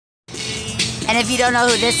And if you don't know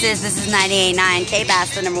who this is 98.9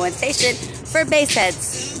 K-Bass, the #1 station for bass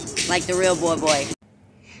heads, like the real boy.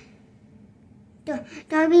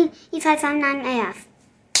 Darby559AF.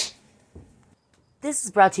 This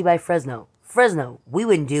is brought to you by Fresno. Fresno, we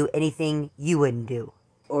wouldn't do anything you wouldn't do.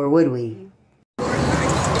 Or would we? This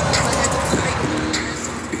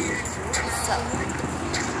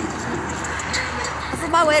is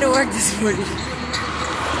my way to work this morning.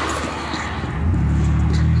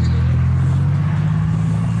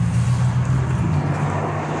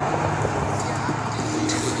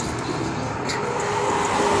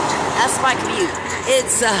 That's my commute. It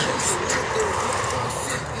sucks.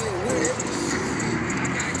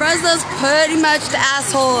 Fresno's pretty much the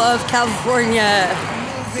asshole of California.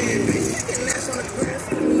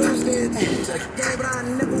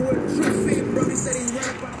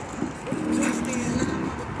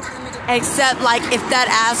 Except like if that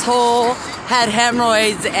asshole had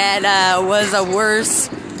hemorrhoids and was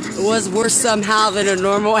worse somehow than a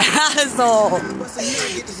normal asshole.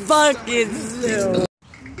 Fucking still.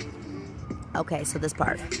 Okay, so this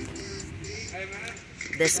part.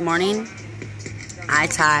 This morning, I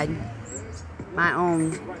tied my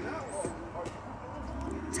own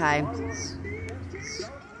tie.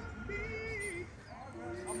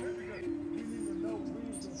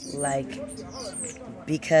 Like,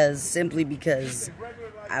 simply because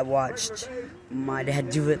I watched my dad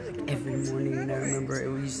do it like every morning, and I remember it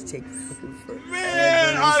used to take fucking forever.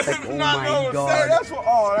 Man, I was like, oh my god.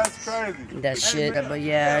 That's crazy. That shit. But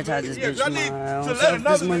yeah, I tied this bitch my own self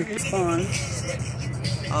this morning. It's fun.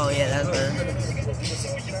 Oh yeah, that's her.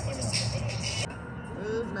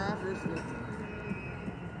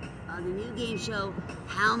 The new game show,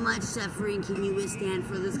 how much suffering can you withstand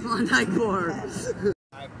for this Klondike bar?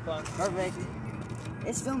 Perfect.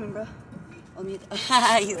 It's filming, bro. Oh, you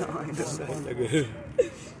know.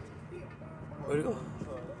 Where'd it go?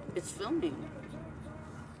 It's filming.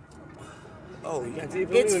 Oh, you can't see it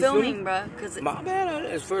filming? It's filming, bro. My bad.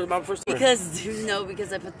 It's my first time.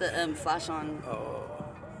 Because I put the flash on. Oh.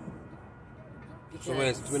 So when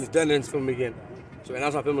it's done, then it's filming again. So now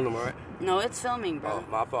it's not filming no more, right? No, it's filming, bro. Oh,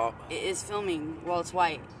 my fault. It is filming while it's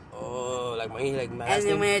white. Oh, like my and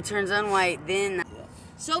then when it turns on white, then.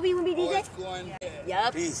 SoBe, you want to be DJ?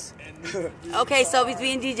 Yup. Peace. Okay, SoBe's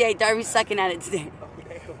being DJ. Darby's sucking at it today.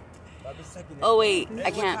 Oh wait,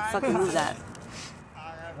 I can't fucking move that.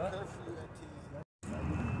 I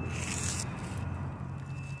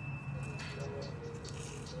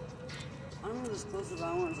don't know what's close if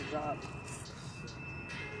I want it to drop.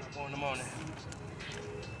 I'm going in the morning.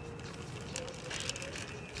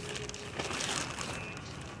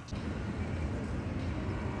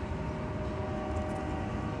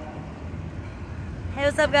 Hey,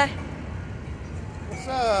 what's up, guy? What's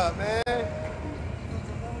up, man?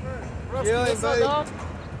 Chilling, buddy.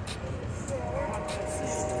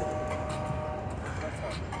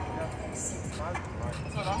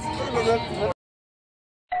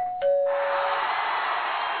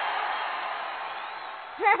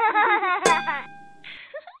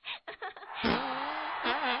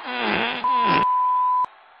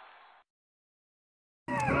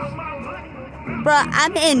 Bruh,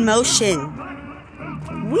 I'm in motion.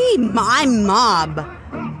 My mob.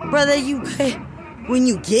 Brother, when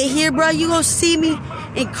you get here, bro, you gonna see me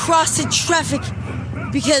in crossing traffic.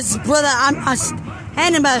 Because, brother, I'm not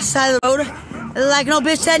standing by the side of the road like no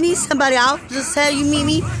bitch that needs somebody out. Just tell you meet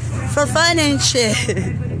me for fun and shit.